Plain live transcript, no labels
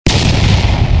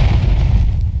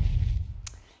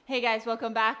Hey guys,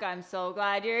 welcome back. I'm so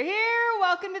glad you're here.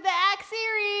 Welcome to the ACT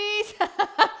series.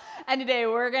 And today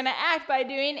we're gonna act by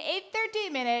doing a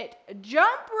 30-minute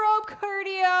jump rope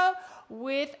cardio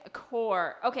with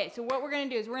core. Okay, so what we're gonna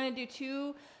do is we're gonna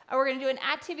do an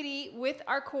activity with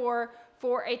our core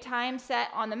for a time set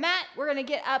on the mat. We're gonna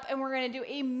get up and we're gonna do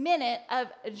a minute of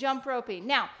jump roping.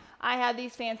 Now, I have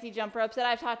these fancy jump ropes that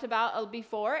I've talked about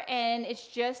before, and it's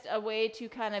just a way to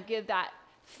kind of give that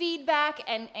feedback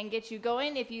and get you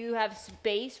going. If you have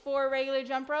space for a regular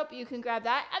jump rope, you can grab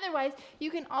that. Otherwise, you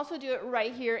can also do it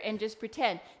right here and just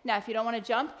pretend. Now, if you don't want to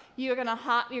jump, you're going to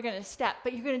hop, you're going to step,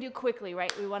 but you're going to do quickly,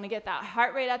 right? We want to get that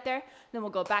heart rate up there. Then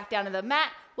we'll go back down to the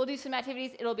mat. We'll do some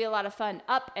activities. It'll be a lot of fun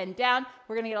up and down.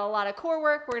 We're going to get a lot of core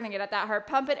work. We're going to get that heart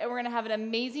pumping, and we're going to have an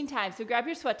amazing time. So grab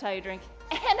your sweat towel, your drink,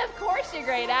 and of course, your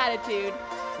great attitude.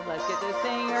 So let's get this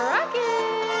thing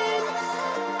rocking.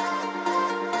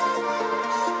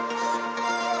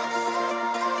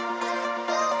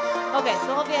 Okay,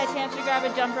 so hopefully you had a chance to grab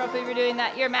a jump rope if you're doing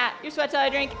that, your mat, your sweat towel,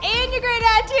 drink, and your great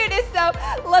attitude. So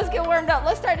let's get warmed up.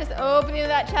 Let's start just opening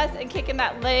that chest and kicking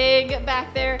that leg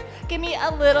back there. Give me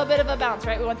a little bit of a bounce,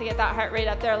 right? We want to get that heart rate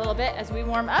up there a little bit as we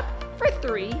warm up for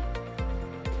 3,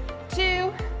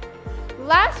 2,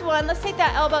 last one. Let's take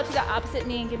that elbow to the opposite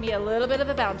knee and give me a little bit of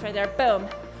a bounce right there. Boom,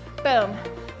 boom,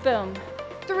 boom.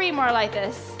 3 more like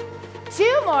this.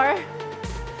 2 more.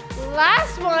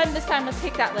 Last one. This time, let's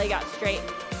kick that leg out straight.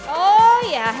 Oh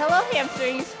yeah, hello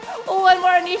hamstrings. 1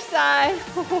 more on each side.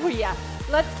 Oh yeah.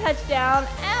 Let's touch down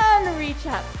and reach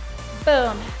up.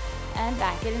 Boom. And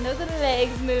back, getting those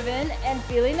legs moving and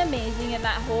feeling amazing and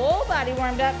that whole body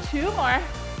warmed up. 2 more.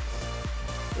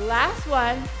 Last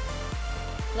one.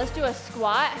 Let's do a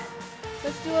squat.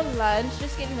 Let's do a lunge,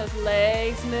 just getting those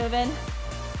legs moving.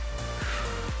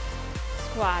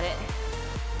 Squat it.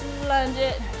 Lunge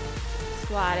it.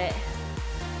 Squat it.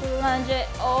 Lunge it.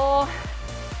 Oh.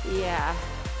 Yeah,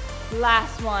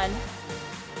 last one.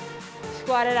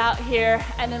 Squat it out here,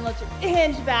 and then let's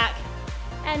hinge back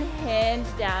and hinge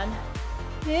down.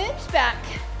 Hinge back,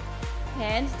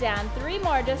 hinge down. 3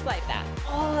 more just like that.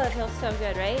 Oh, that feels so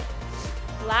good, right?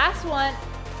 Last one,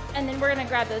 and then we're gonna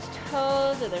grab those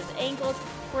toes or those ankles.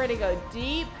 We're gonna go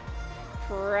deep,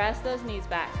 press those knees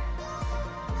back.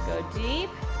 Go deep,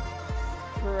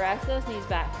 press those knees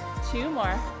back. 2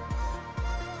 more.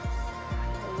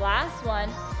 Last one.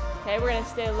 Okay, we're gonna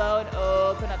stay low and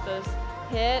open up those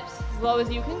hips as low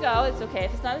as you can go. It's okay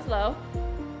if it's not as low.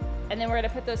 And then we're gonna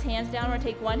put those hands down. We're gonna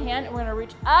take one hand and we're gonna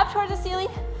reach up towards the ceiling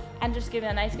and just give it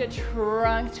a nice good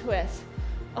trunk twist.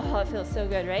 Oh, it feels so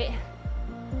good, right?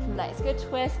 Nice good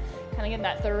twist. Kind of getting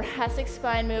that thoracic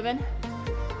spine moving.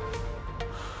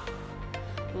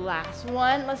 Last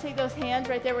one. Let's take those hands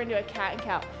right there. We're gonna do a cat and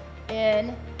cow.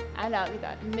 In and out. Get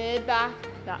that mid back,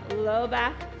 that low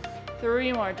back.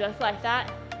 3 more, just like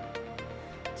that.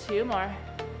 2 more.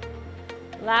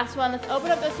 Last one. Let's open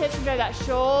up those hips and drive that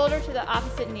shoulder to the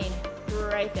opposite knee.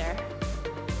 Right there.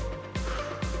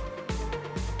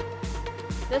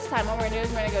 This time what we're going to do is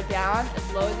we're going to go down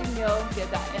as low as you can go. Get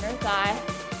that inner thigh.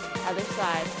 Other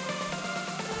side.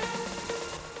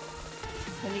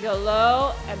 Then you go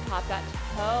low and pop that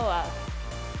toe up.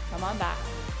 Come on back.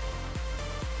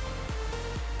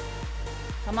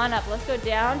 Come on up. Let's go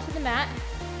down to the mat.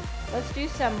 Let's do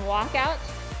some walkouts.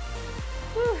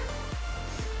 Whew.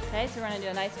 Okay, so we're gonna do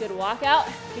a nice good walkout.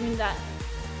 Give me that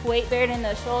weight buried in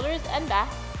the shoulders and back.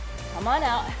 Come on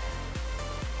out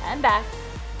and back.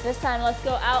 This time, let's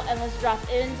go out and let's drop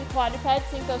into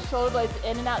quadruped. Sink those shoulder blades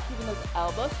in and out, keeping those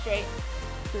elbows straight.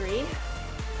 3,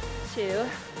 2,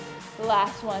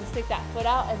 last one. Stick that foot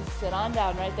out and sit on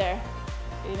down right there.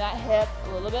 Getting that hip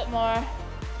a little bit more.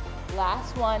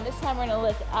 Last one. This time, we're gonna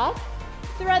lift up,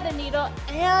 thread the needle,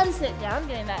 and sit down,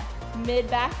 getting that mid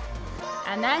back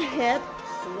and that hip.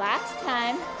 Last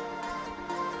time.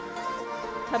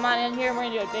 Come on in here. We're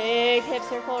gonna do a big hip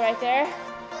circle right there.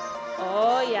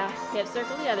 Oh yeah, hip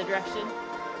circle the other direction.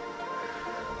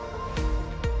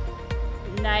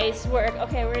 Nice work.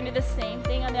 Okay, we're gonna do the same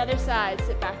thing on the other side.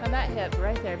 Sit back on that hip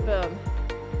right there. Boom,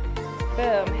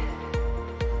 boom,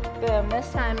 boom.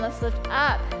 This time, let's lift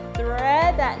up,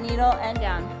 thread that needle and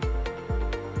down.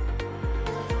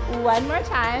 1 more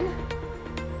time.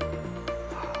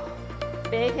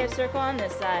 Big hip circle on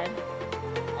this side.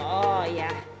 Oh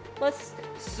yeah. Let's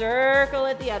circle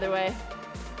it the other way.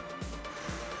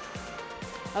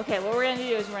 Okay, what we're gonna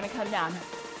do is we're gonna come down.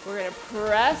 We're gonna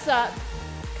press up,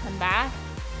 come back,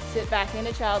 sit back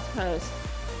into child's pose.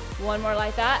 1 more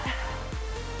like that.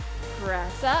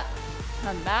 Press up,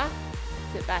 come back,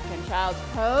 sit back in child's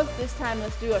pose. This time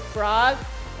let's do a frog.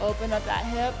 Open up that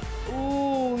hip.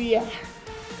 Ooh yeah.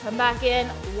 Come back in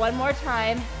 1 more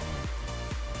time.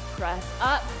 press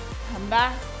up, come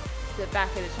back, sit back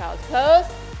into child's pose.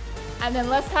 And then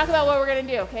let's talk about what we're gonna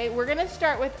do, okay? We're gonna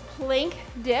start with plank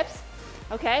dips,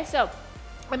 okay? So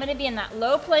I'm gonna be in that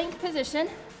low plank position.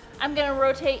 I'm gonna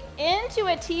rotate into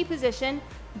a T position,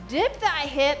 dip that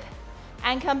hip,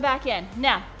 and come back in.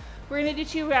 Now, we're gonna do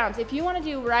 2 rounds. If you wanna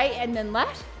do right and then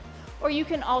left, or you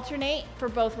can alternate for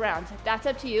both rounds. That's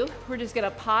up to you. We're just gonna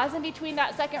pause in between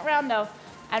that second round though,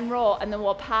 and roll, and then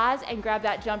we'll pause and grab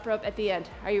that jump rope at the end.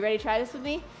 Are you ready to try this with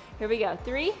me? Here we go,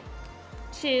 3,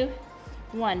 2,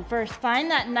 1. First, find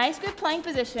that nice good plank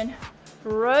position,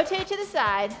 rotate to the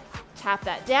side, tap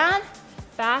that down,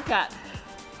 back up.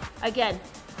 Again,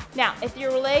 now, if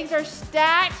your legs are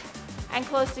stacked and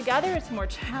close together, it's more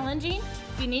challenging.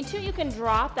 If you need to, you can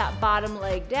drop that bottom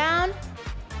leg down,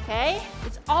 okay?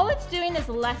 All it's doing is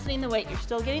lessening the weight. You're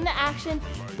still getting the action.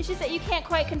 It's just that you can't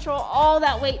quite control all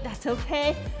that weight. That's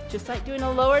okay. Just like doing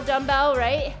a lower dumbbell,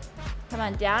 right? Come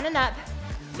on, down and up.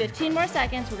 15 more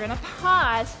seconds. We're gonna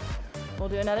pause. We'll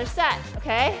do another set,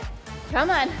 okay? Come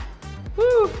on.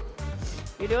 Woo!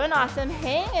 You're doing awesome.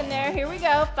 Hang in there. Here we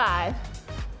go. 5,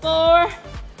 4,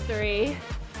 3,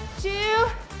 2,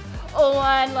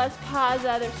 1. Let's pause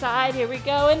the other side. Here we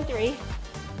go in 3,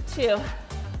 2,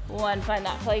 1. Find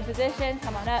that plank position.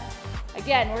 Come on up.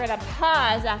 Again, we're gonna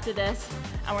pause after this,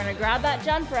 and we're gonna grab that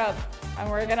jump rope, and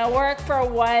we're gonna work for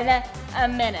 1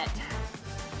 minute.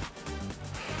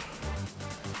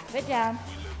 Put it down.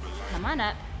 Come on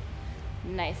up.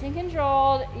 Nice and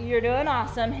controlled. You're doing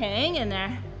awesome. Hang in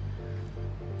there.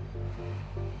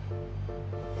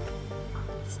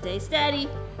 Stay steady.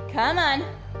 Come on.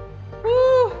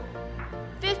 Woo!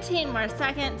 15 more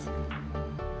seconds.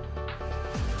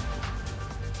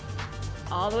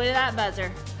 All the way to that buzzer.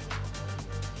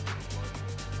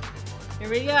 Here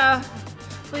we go.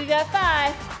 We got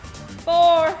 5,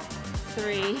 4,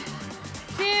 3,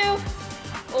 2,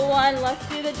 1. Let's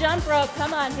do the jump rope.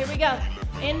 Come on, here we go.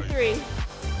 In 3,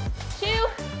 2,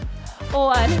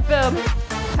 1. Boom.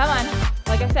 Come on.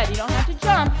 Like I said, you don't have to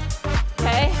jump.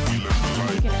 Okay?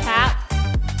 You can tap.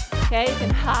 Okay, you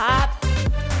can hop.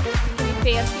 You can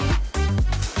be fancy.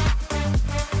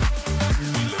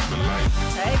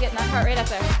 Okay, getting that heart rate up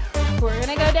there. We're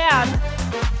gonna go down,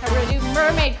 and we're gonna do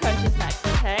mermaid crunches next,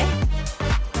 okay?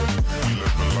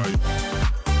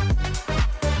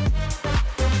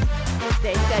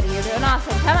 Stay steady, you're doing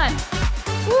awesome, come on.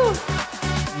 Woo!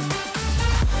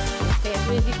 Stay as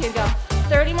smooth as you can go.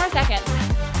 30 more seconds.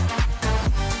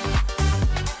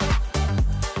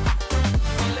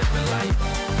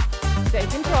 Stay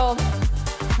controlled.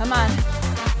 Come on.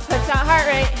 Push that heart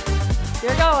rate.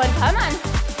 You're going, come on.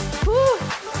 Woo!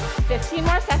 15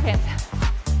 more seconds.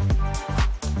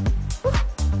 Woo.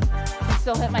 I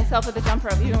still hit myself with the jump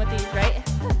rope, even with these, right?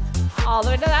 All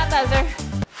the way to that buzzer.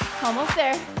 Almost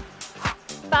there.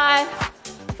 5,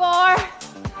 4,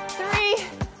 3,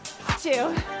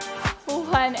 2,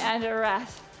 1, and a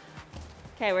rest.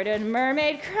 Okay, we're doing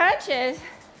mermaid crunches.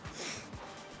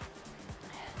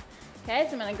 Okay,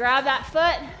 so I'm gonna grab that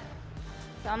foot.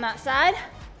 It's on that side.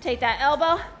 Take that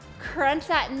elbow, crunch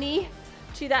that knee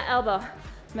to that elbow. I'm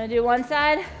gonna do one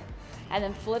side and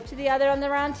then flip to the other on the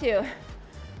round 2.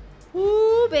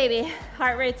 Woo, baby.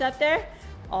 Heart rate's up there.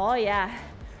 Oh yeah.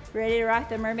 Ready to rock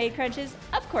the mermaid crunches?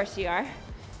 Of course you are.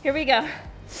 Here we go.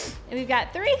 And we've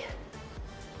got 3,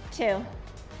 2,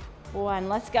 1.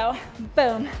 Let's go.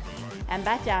 Boom. And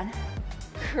back down.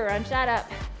 Crunch that up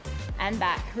and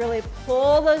back. Really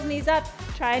pull those knees up.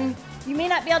 Try and, you may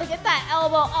not be able to get that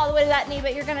elbow all the way to that knee,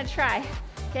 but you're gonna try.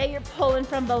 Okay, you're pulling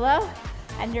from below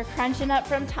and you're crunching up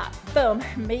from top. Boom,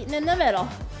 meeting in the middle.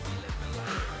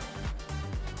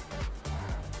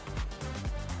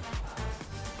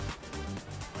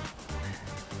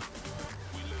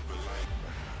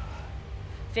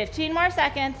 $15 more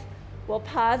seconds. We'll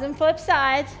pause and flip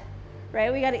sides,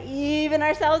 right? We gotta even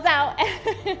ourselves out.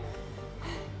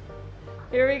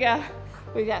 Here we go.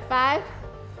 We've got 5,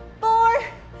 4,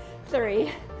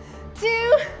 3,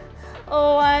 2,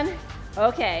 1.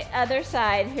 Okay, other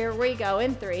side. Here we go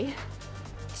in 3,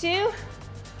 2,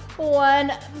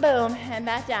 1. Boom, and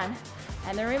back down.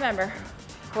 And then remember,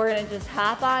 we're gonna just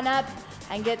hop on up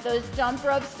and get those jump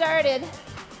ropes started.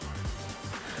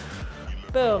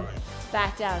 Boom,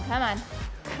 back down. Come on,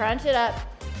 crunch it up,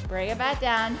 bring it back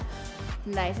down.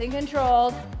 Nice and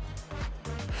controlled.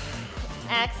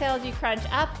 Exhale as you crunch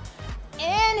up.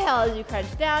 Inhale as you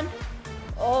crunch down.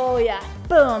 Oh yeah,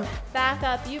 boom, back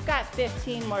up. You've got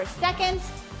 15 more seconds.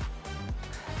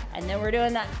 And then we're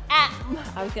doing that,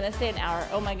 I was gonna say an hour,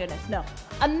 oh my goodness, no.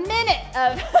 A minute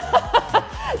of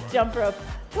jump rope.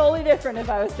 Totally different if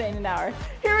I was saying an hour.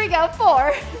 Here we go,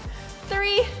 4,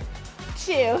 3,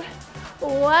 2,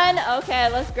 1. Okay,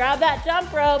 let's grab that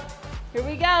jump rope. Here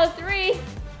we go. 3,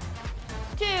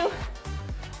 2,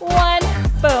 1.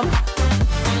 Boom.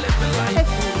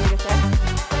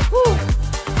 Whew.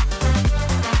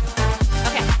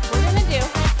 Okay, we're gonna do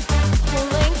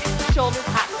plank shoulder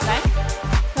taps today.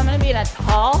 So I'm gonna be in a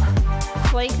tall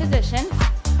plank position.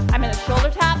 I'm in a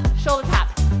shoulder tap, shoulder tap.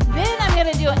 Then I'm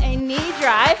gonna do a knee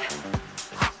drive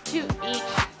to each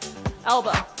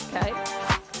elbow, okay?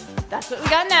 That's what we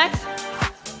got next.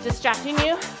 Distracting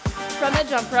you from the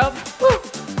jump rope. Woo.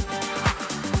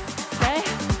 Okay,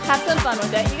 have some fun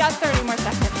with it. You got 30 more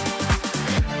seconds.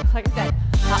 Like I said,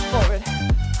 hop forward,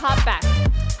 hop back,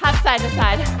 hop side to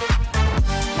side.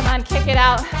 Come on, kick it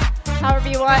out however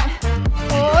you want.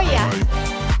 Oh yeah,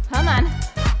 come on.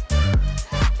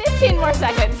 15 more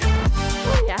seconds.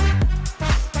 Oh yeah.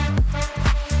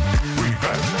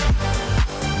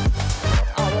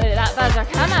 All the way to that buzzer,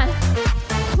 come on.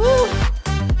 Woo.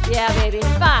 Yeah, baby.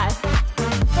 5,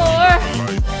 4,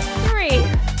 3,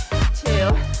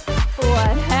 2,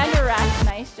 1, and a rest.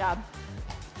 Nice job.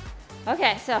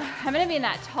 Okay, so I'm gonna be in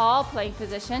that tall plank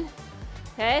position.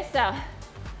 Okay, so I'm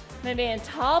gonna be in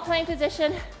tall plank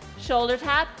position, shoulder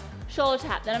tap, shoulder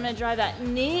tap. Then I'm gonna drive that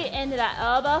knee into that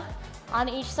elbow on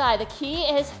each side. The key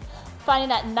is finding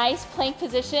that nice plank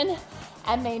position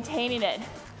and maintaining it.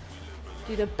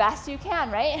 Do the best you can,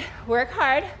 right? Work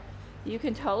hard. You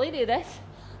can totally do this.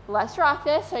 Let's rock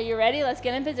this. Are you ready? Let's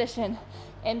get in position.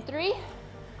 In 3,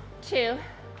 2,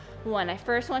 1. I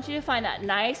first want you to find that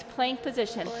nice plank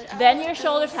position. Then you're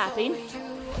shoulder tapping.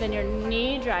 Then you're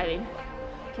knee driving.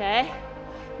 Okay?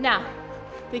 Now,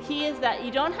 the key is that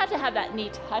you don't have to have that knee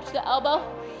touch the elbow,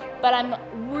 but I'm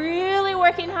really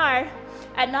working hard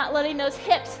at not letting those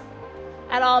hips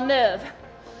at all move.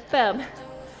 Boom.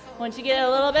 Once you get a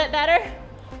little bit better,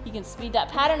 you can speed that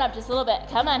pattern up just a little bit.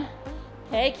 Come on.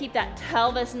 Okay, keep that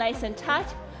pelvis nice and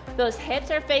tucked. Those hips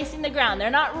are facing the ground. They're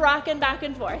not rocking back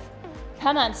and forth.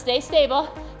 Come on, stay stable.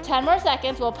 10 more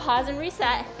seconds. We'll pause and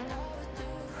reset.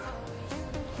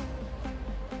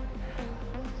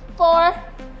 4,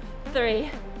 3,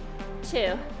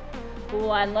 2,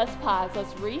 1. Let's pause.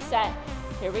 Let's reset.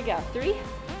 Here we go. 3,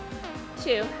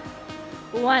 2,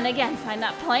 1. Again, find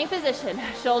that plank position.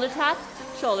 Shoulder tap,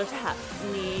 shoulder tap.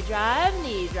 Knee drive,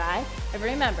 knee drive. And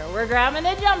remember, we're grabbing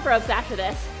the jump ropes after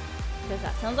this because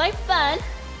that sounds like fun.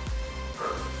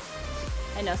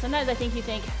 I know sometimes I think you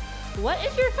think, what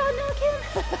is your fun now,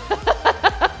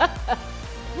 Kim?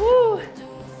 Woo.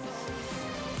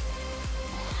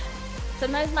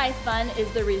 Sometimes my fun is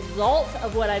the result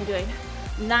of what I'm doing,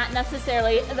 not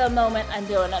necessarily the moment I'm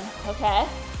doing them, okay?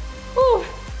 Woo.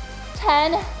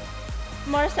 10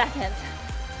 more seconds.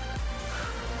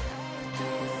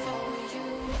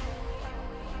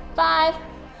 5,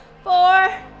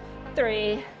 4,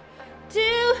 3,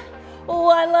 2,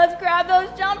 1. Let's grab those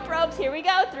jump ropes. Here we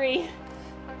go. 3,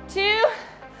 2,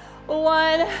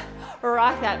 1.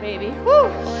 Rock that, baby.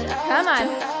 Woo. Come on.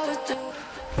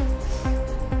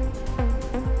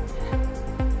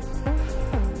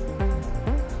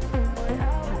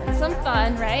 Having some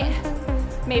fun, right?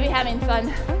 Maybe having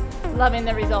fun loving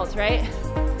the results, right?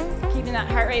 Keeping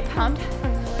that heart rate pumped.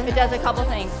 It does a couple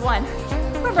things. 1,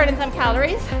 we're burning some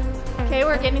calories. Okay,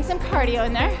 we're getting some cardio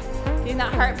in there. Getting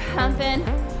that heart pumping,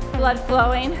 blood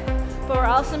flowing. But we're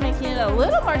also making it a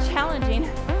little more challenging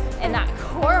in that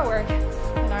core work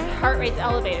when our heart rate's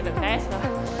elevated, okay? So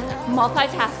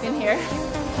multitasking here.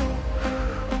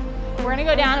 We're gonna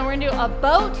go down and we're gonna do a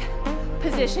boat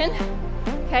position.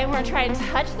 Okay, we're gonna try and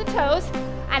touch the toes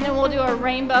and then we'll do a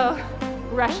rainbow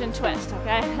Russian twist,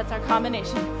 okay? That's our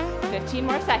combination. 15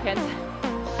 more seconds.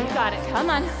 You got it, come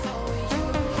on.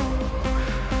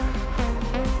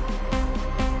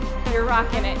 You're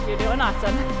rocking it, you're doing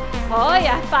awesome. Oh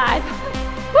yeah, 5,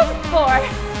 4,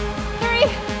 3,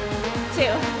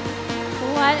 2,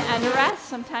 1, and rest.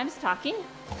 Sometimes talking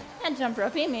and jump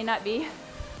roping may not be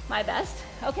my best.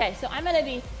 Okay, so I'm gonna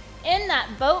be in that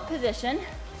boat position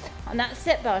on that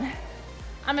sit bone.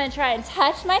 I'm gonna try and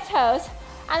touch my toes,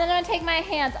 and then I'm gonna take my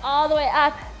hands all the way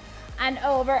up and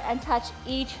over and touch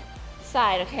each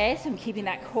side, okay? So I'm keeping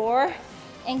that core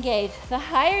engaged. The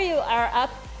higher you are up,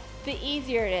 the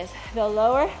easier it is. The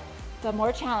lower, the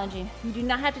more challenging. You do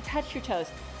not have to touch your toes,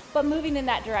 but moving in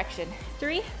that direction.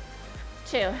 3,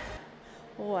 2,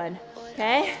 1,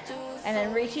 okay? And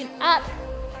then reaching up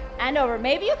and over.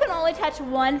 Maybe you can only touch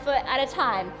one foot at a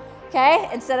time, okay?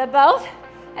 Instead of both.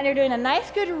 And you're doing a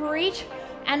nice good reach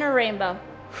and a rainbow.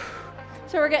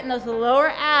 So we're getting those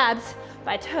lower abs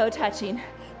by toe touching.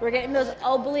 We're getting those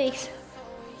obliques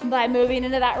by moving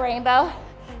into that rainbow.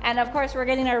 And of course, we're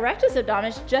getting our rectus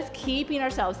abdominis, just keeping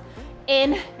ourselves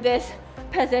in this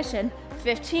position.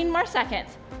 15 more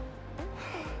seconds.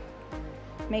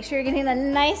 Make sure you're getting a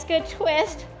nice good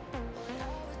twist.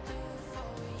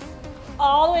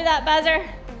 All the way to that buzzer.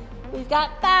 We've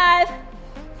got 5,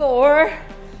 4,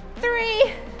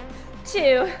 3,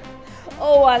 2,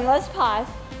 1. Let's pause.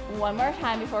 One more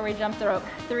time before we jump the rope.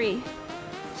 3,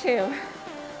 2,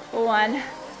 1.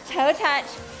 Toe touch.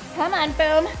 Come on,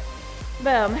 boom,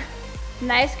 boom.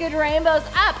 Nice good rainbows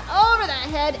up over that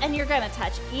head, and you're gonna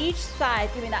touch each side,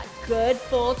 giving that good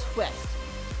full twist.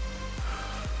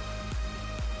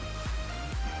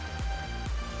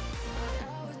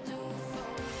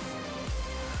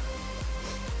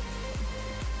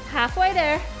 Halfway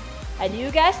there, and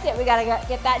you guessed it, we gotta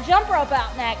get that jump rope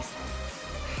out next.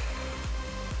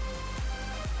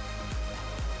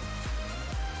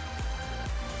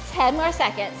 Ten more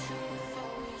seconds.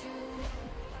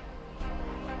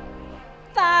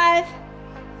 5,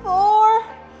 4,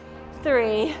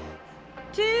 3,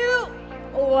 2,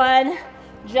 1.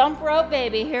 Jump rope,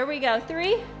 baby. Here we go.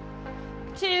 3,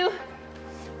 2,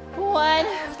 1.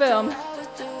 Boom.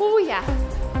 Oh yeah.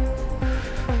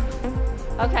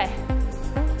 Okay.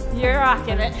 You're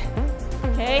rocking it.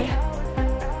 Okay.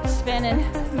 Spinning,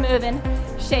 moving,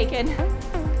 shaking.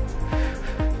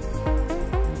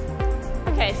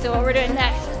 Okay, so what we're doing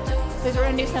next is we're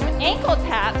gonna do some ankle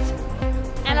taps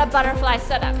and a butterfly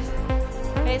setup.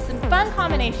 Okay, some fun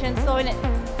combinations, slowing it,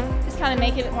 just kind of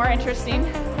making it more interesting,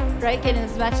 right? Getting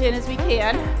as much in as we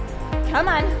can. Come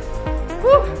on.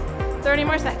 Woo. 30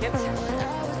 more seconds.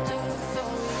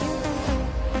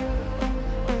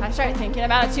 I start thinking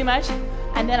about it too much,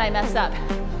 and then I mess up.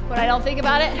 When I don't think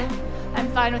about it, I'm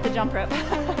fine with the jump rope.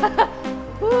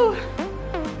 Woo.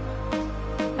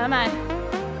 Come on.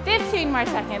 15 more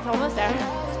seconds, almost there.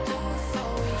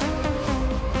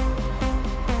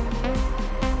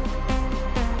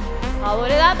 All the way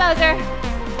to that buzzer.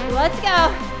 Let's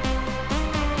go.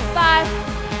 5,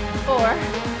 4,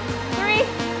 3,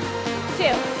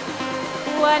 2,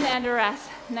 1, and a rest.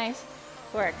 Nice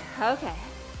work. Okay,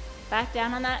 back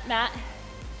down on that mat.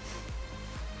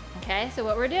 Okay, so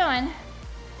what we're doing,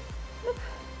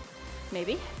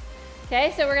 maybe.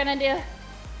 Okay, so we're gonna do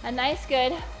a nice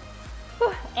good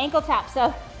ankle tap.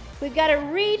 So we've gotta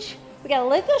reach, we gotta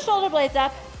lift the shoulder blades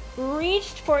up, reach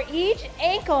for each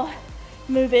ankle,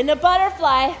 move into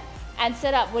butterfly, and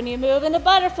sit up. When you move into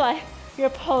butterfly, you're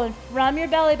pulling from your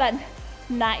belly button,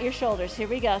 not your shoulders. Here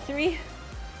we go. 3,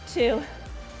 2,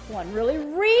 1. Really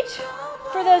reach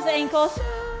for those ankles,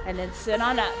 and then sit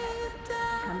on up.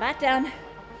 Come back down.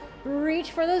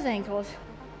 Reach for those ankles.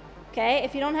 Okay,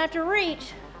 if you don't have to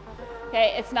reach,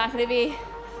 okay, it's not gonna be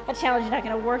a challenge. You're not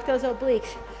gonna work those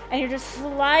obliques, and you're just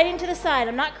sliding to the side.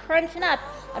 I'm not crunching up.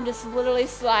 I'm just literally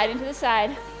sliding to the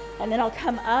side, and then I'll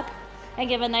come up and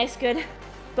give a nice good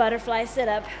butterfly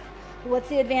sit-up. What's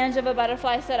the advantage of a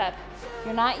butterfly sit-up?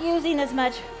 You're not using as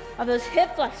much of those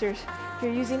hip flexors.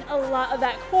 You're using a lot of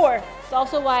that core. It's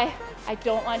also why I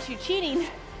don't want you cheating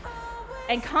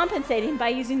and compensating by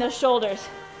using those shoulders.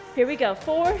 Here we go.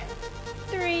 4,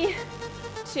 3,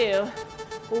 2,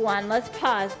 1. Let's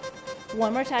pause.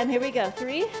 One more time. Here we go.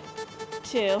 3,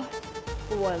 2,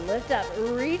 1. Lift up.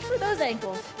 Reach for those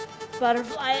ankles.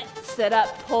 Butterfly. Sit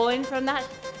up. Pulling from that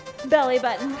belly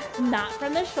button, not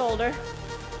from the shoulder.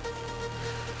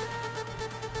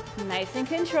 Nice and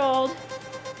controlled.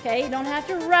 Okay, you don't have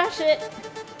to rush it.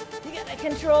 You gotta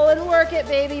control and work it,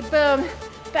 baby. Boom.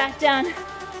 Back down.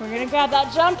 We're gonna grab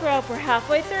that jump rope. We're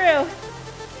halfway through.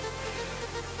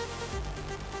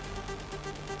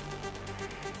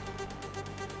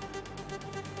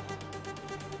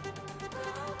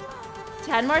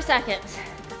 Ten more seconds.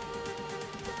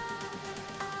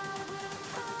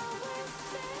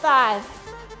 5,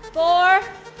 4,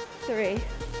 3,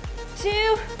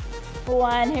 2,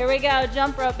 1. Here we go.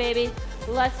 Jump rope, baby.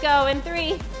 Let's go in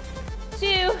 3,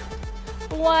 2,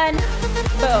 1.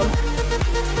 Boom.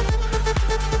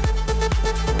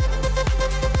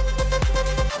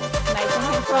 Nice and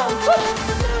controlled. Woo.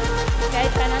 Okay,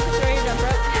 try not to throw your jump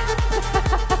rope.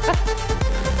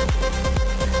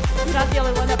 You're not the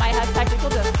only one that might have technical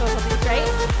difficulties, right?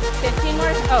 15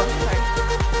 more. Oh, sorry.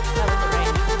 That wasn't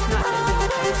right. Not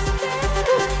 15 more.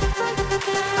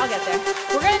 I'll get there.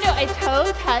 We're gonna do a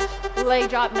toe touch leg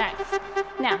drop next.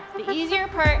 Now, the easier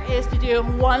part is to do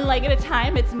one leg at a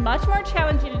time. It's much more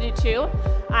challenging to do two.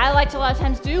 I like to a lot of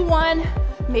times do one,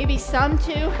 maybe some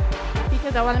two,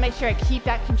 because I wanna make sure I keep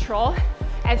that control.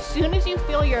 As soon as you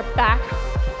feel your back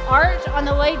arch on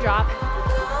the leg drop,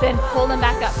 then pull them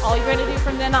back up. All you're gonna do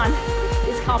from then on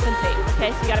is compensate,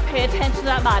 okay? So you gotta pay attention to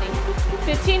that body.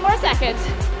 15 more seconds.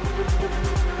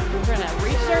 We're gonna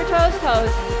reach our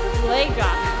toes, leg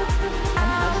drop, and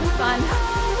have some fun.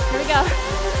 Here we go.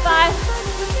 5,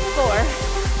 4,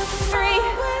 3,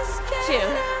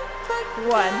 2,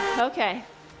 1. Okay.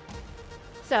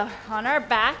 So on our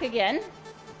back again.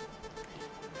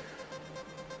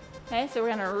 Okay, so we're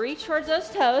gonna reach towards those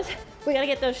toes. We gotta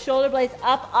get those shoulder blades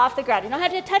up off the ground. You don't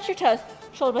have to touch your toes.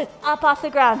 Shoulder blades up off the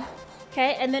ground.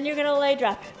 Okay, and then you're gonna leg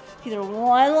drop. Either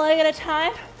one leg at a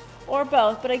time or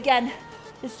both. But again,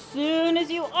 as soon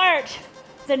as you arch,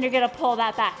 then you're gonna pull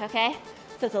that back, okay?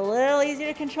 So it's a little easier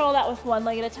to control that with one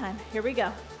leg at a time. Here we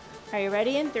go. Are you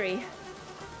ready? In 3,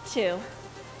 2,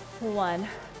 1.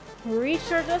 Reach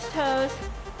towards those toes,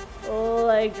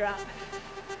 leg drop.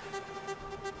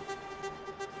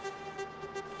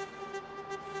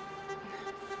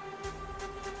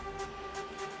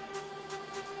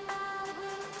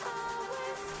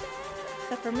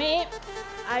 So for me,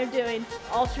 I'm doing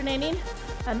alternating.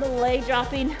 I'm the leg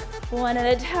dropping one at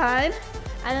a time.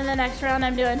 And then the next round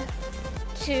I'm doing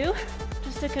 2,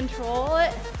 just to control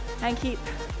it and keep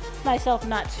myself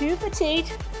not too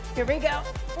fatigued. Here we go.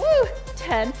 Woo!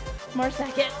 10 more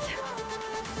seconds.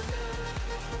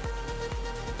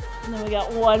 And then we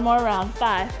got one more round.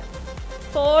 5,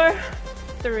 4,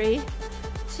 3,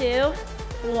 2,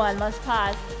 1. Let's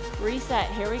pause. Reset.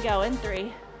 Here we go in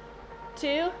 3,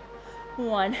 2,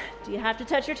 1. Do you have to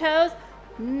touch your toes?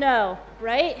 No,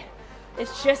 right?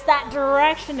 It's just that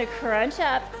direction to crunch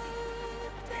up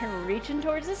and reaching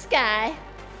towards the sky.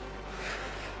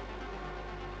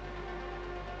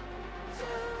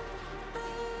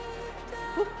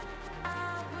 Whew.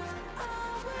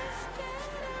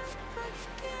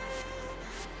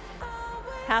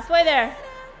 Halfway there.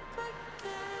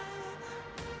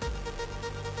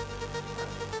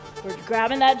 We're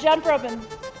grabbing that jump rope in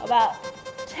about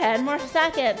 10 more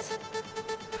seconds.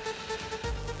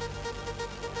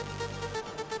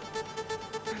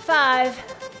 5,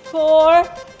 4,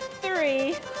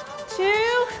 3, 2,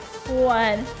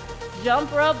 1.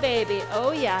 Jump rope, baby.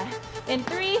 Oh yeah. In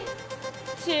 3,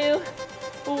 2,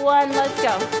 1. Let's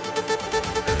go.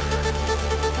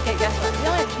 Okay, guess what? We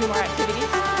only have 2 more activities.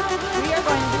 We are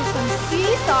going to do some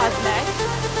seesaws next.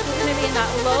 We're going to be in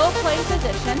that low plank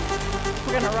position.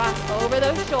 We're going to rock over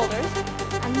those shoulders.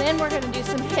 And then we're going to do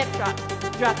some hip drops.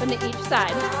 Drop into each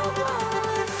side.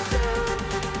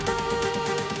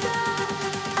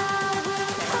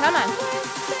 Come on,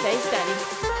 stay steady.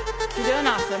 You're doing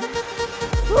awesome.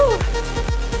 Woo.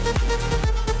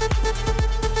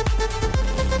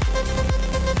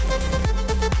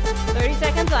 "30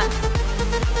 seconds left.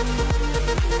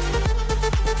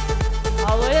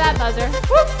 All the way to that buzzer.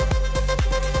 Woo.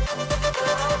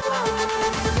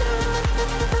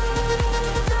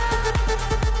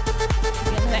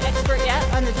 Getting the expert yet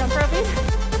on the jump roping?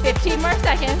 15 more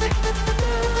seconds.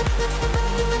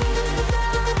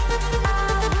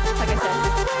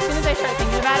 As soon as I start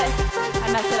thinking about it, I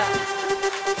mess it up.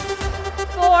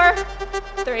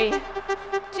 4, 3,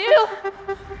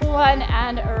 2, 1,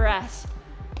 and rest.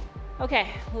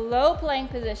 Okay, low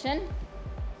plank position.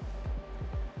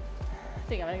 I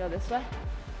think I'm gonna go this way.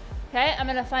 Okay, I'm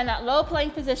gonna find that low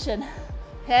plank position.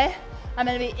 Okay, I'm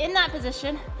gonna be in that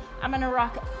position. I'm gonna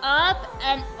rock up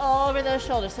and over those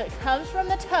shoulders. So it comes from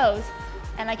the toes,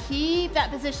 and I keep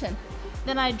that position.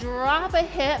 Then I drop a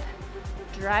hip,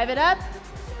 drive it up,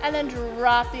 and then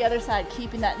drop the other side,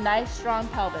 keeping that nice, strong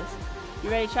pelvis. You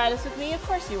ready to try this with me? Of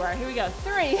course you are. Here we go.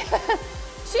 3,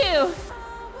 2,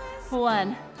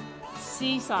 1.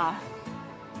 Seesaw.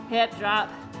 Hip drop.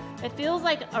 It feels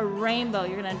like a rainbow.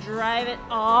 You're gonna drive it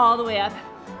all the way up.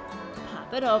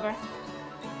 Pop it over.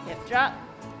 Hip drop.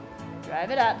 Drive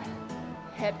it up.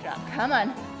 Hip drop. Come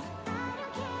on.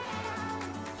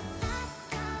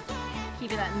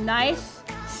 Keeping that nice,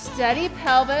 steady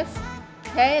pelvis.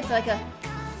 Okay, it's like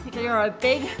you're a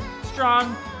big,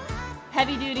 strong,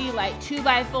 heavy-duty, like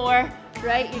 2x4,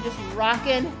 right? You're just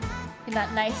rocking in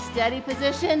that nice, steady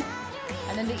position.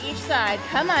 And then to each side.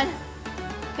 Come on.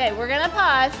 Okay, we're gonna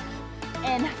pause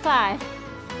in 5,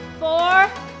 4,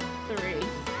 3,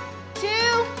 2,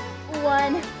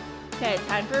 1. Okay,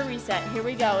 time for a reset. Here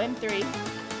we go in 3,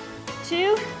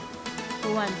 2,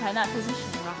 1. Find that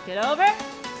position. Rock it over,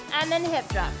 and then hip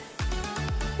drop.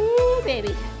 Woo,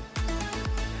 baby.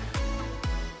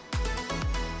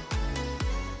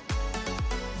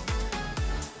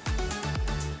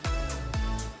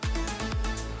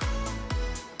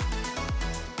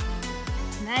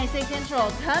 Nice and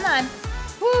controlled. Come on.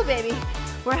 Woo, baby.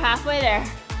 We're halfway there.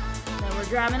 Then we're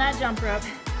grabbing that jump rope.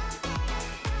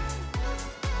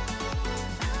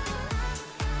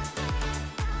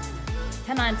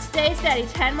 Come on, stay steady.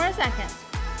 10 more seconds.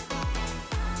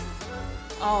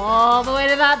 All the way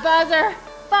to that buzzer.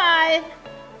 5,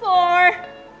 4,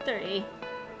 3,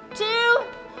 2,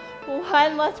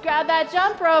 1. Let's grab that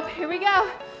jump rope. Here we go.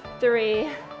 3,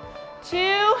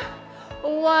 2,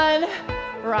 1.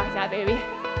 Rock that, baby.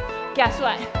 Guess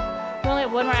what? We only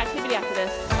have one more activity after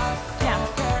this. Now,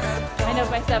 I know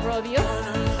by several of you,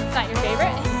 it's not your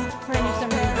favorite. We're gonna do some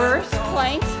reverse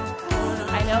planks.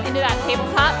 I know, into that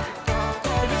tabletop.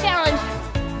 It's a challenge.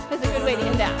 It's a good way to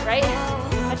end that, right?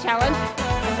 A challenge.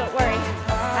 And don't worry,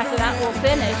 after that we'll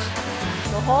finish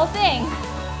the whole thing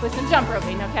with some jump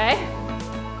roping, okay?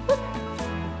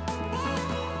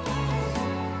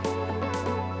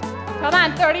 Come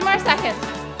on, 30 more seconds.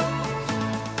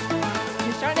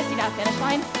 You're starting to see that finish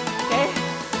line, okay?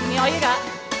 Give me all you got.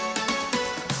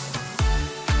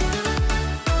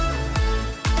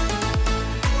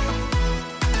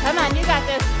 Come on, you got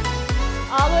this.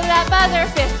 All the way to that buzzer,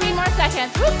 15 more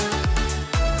seconds. Woo.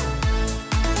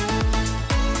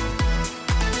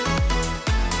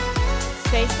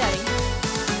 Stay steady.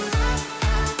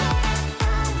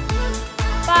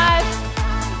 5,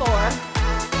 4,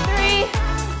 3,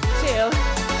 2,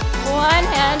 1,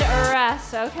 and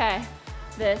rest. Okay,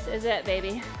 this is it,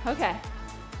 baby. Okay,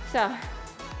 so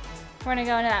we're gonna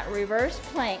go into that reverse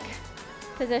plank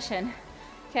position.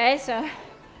 Okay, so I'm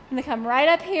gonna come right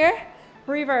up here,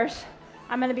 reverse.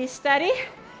 I'm gonna be steady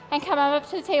and come up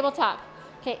to the tabletop.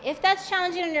 Okay, if that's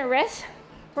challenging on your wrist,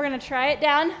 we're gonna try it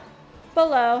down,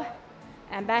 below,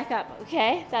 and back up,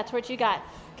 okay? That's what you got.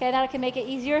 Okay, that can make it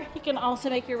easier. You can also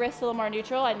make your wrist a little more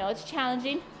neutral. I know it's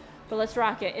challenging, but let's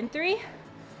rock it. In 3,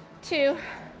 2,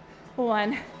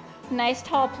 1. Nice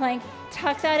tall plank,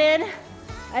 tuck that in,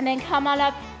 and then come on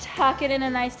up, tuck it in a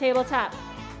nice tabletop.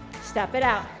 Step it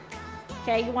out.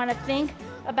 Okay, you wanna think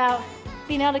about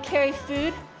being able to carry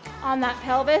food on that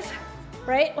pelvis,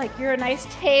 right? Like you're a nice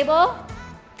table.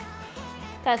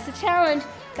 That's the challenge.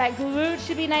 That glute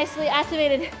should be nicely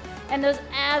activated and those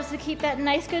abs to keep that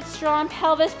nice, good, strong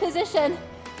pelvis position.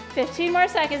 15 more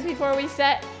seconds before we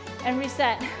set and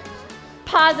reset.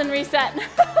 Pause and reset.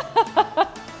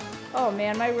 Oh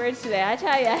man, my words today, I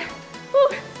tell ya.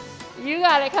 Whew. You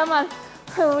got it, come on.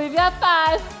 We've got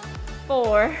 5,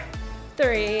 4,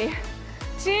 3,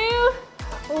 2,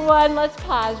 1. Let's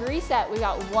pause, reset. We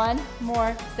got one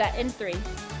more set in 3,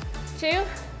 2,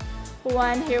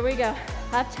 1. Here we go.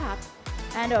 Up top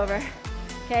and over.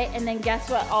 Okay, and then guess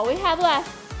what? All we have left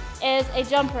is a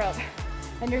jump rope.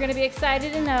 And you're gonna be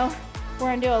excited to know we're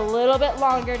gonna do a little bit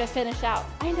longer to finish out.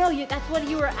 I know that's what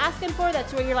you were asking for.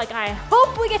 That's where you're like, I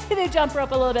hope we get to do jump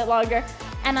rope a little bit longer.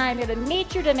 And I'm gonna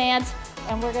meet your demands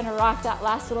and we're gonna rock that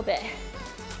last little bit.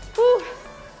 Whew.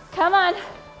 Come on.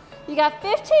 You got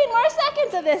 15 more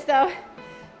seconds of this though.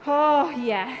 Oh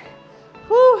yeah.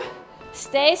 Whew.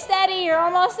 Stay steady, you're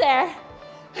almost there.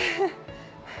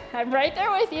 I'm right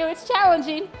there with you, it's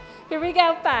challenging. Here we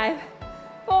go, 5,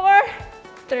 4,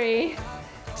 3,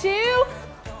 2,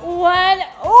 1.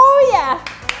 Oh yeah.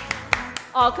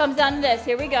 All comes down to this.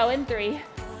 Here we go in 3,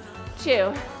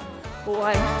 2,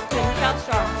 1. Finish out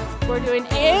strong. We're doing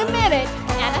a minute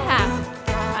and a half.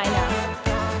 I know.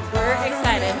 We're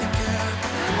excited.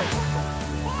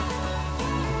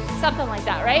 Something like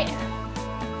that, right?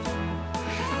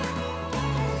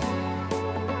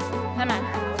 Come on.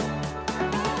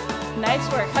 Nice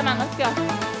work. Come on, let's go.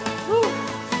 Woo.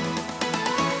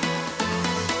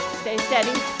 Stay steady.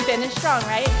 Finish strong,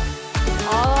 right?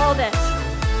 All this.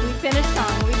 We finish strong.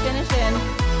 We finish in.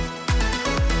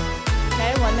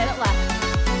 Okay, 1 minute left.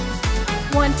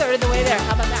 1/3 of the way there.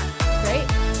 How about that? Great.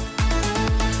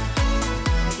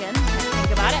 Again,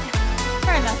 think about it.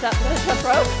 Try and mess up the jump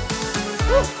rope.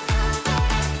 Woo.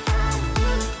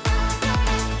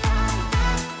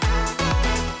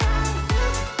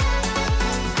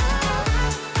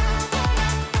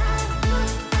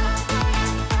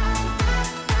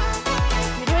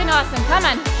 Awesome, come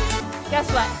on.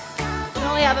 Guess what? We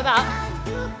only have about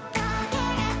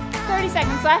 30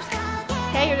 seconds left.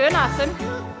 Okay, you're doing awesome.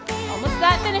 Almost to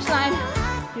that finish line.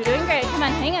 You're doing great. Come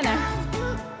on, hang in there.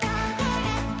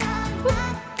 Woo.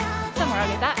 Somewhere I'll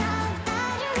get that.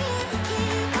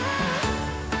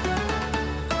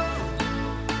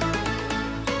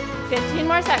 $15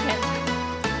 more seconds.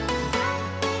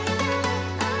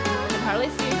 I can hardly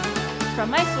see from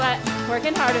my sweat.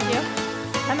 Working hard with you.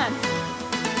 Come on.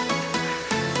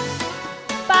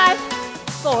 5,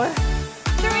 4,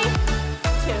 3,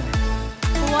 2,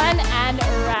 1, and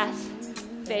rest.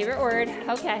 Favorite word,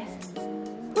 okay.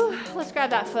 Whew. Let's grab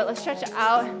that foot, let's stretch it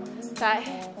out. That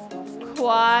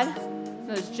quad,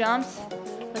 those jumps.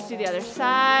 Let's do the other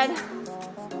side.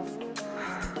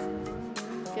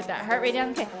 Get that heart rate down.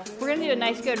 Okay, we're gonna do a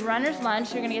nice good runner's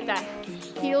lunge. You're gonna get that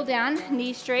heel down,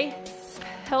 knee straight,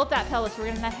 tilt that pelvis. We're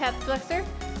getting that hip flexor,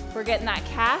 we're getting that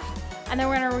calf, and then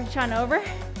we're gonna reach on over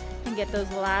and get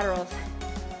those laterals,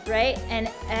 right? And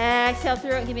exhale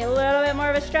through it, give me a little bit more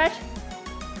of a stretch.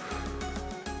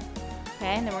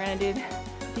 Okay, and then we're gonna do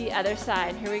the other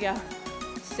side. Here we go.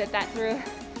 Sit that through.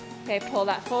 Okay, pull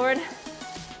that forward.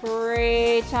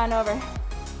 Reach on over.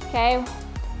 Okay,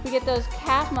 we get those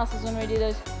calf muscles when we do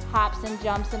those hops and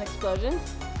jumps and explosions.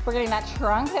 We're getting that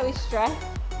trunk that we stretch.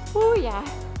 Ooh, yeah.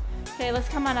 Okay, let's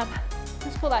come on up.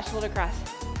 Let's pull that shoulder across.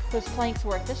 Those planks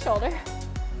work the shoulder.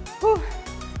 Whew.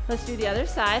 Let's do the other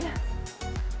side.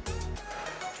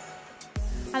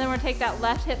 And then we're gonna take that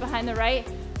left hip behind the right,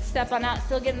 step on out,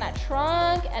 still getting that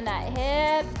trunk and that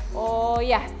hip. Oh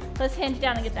yeah. Let's hinge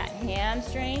down and get that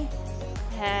hamstring.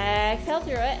 Exhale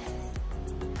through it.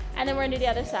 And then we're gonna do the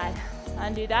other side.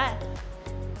 Undo that.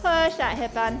 Push that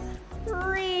hip on.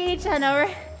 Reach on over.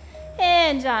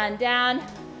 Hinge on down.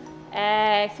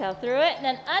 Exhale through it. And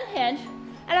then unhinge.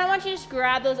 And I want you to just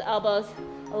grab those elbows.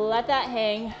 Let that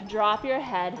hang. Drop your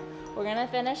head. We're gonna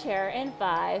finish here in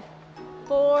 5,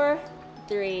 4,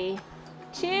 3,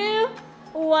 2,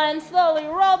 1. Slowly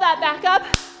roll that back up.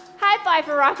 High five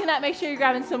for rocking that. Make sure you're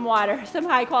grabbing some water, some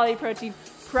high quality protein,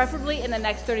 preferably in the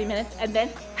next 30 minutes, and then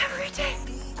have a great day.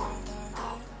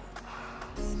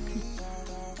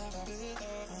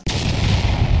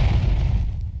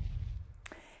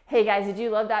 Hey guys, did you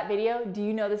love that video? Do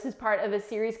you know this is part of a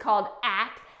series called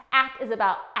ACT? ACT is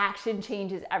about action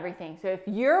changes everything. So if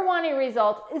you're wanting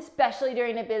results, especially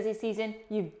during a busy season,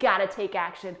 you've got to take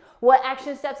action. What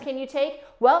action steps can you take?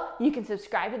 Well, you can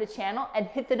subscribe to the channel and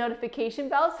hit the notification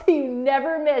bell so you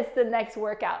never miss the next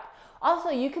workout. Also,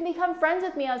 you can become friends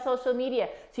with me on social media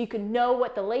so you can know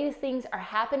what the latest things are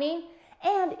happening.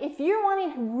 And if you're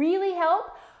wanting really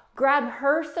help, grab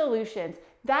Her Solutions.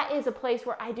 That is a place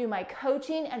where I do my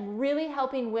coaching and really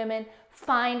helping women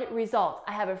find results.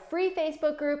 I have a free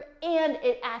Facebook group and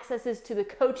it accesses to the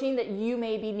coaching that you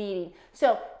may be needing.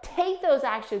 So take those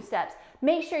action steps.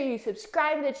 Make sure you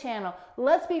subscribe to the channel.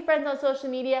 Let's be friends on social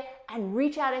media and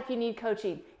reach out if you need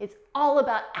coaching. It's all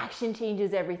about action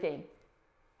changes everything.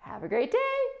 Have a great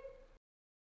day.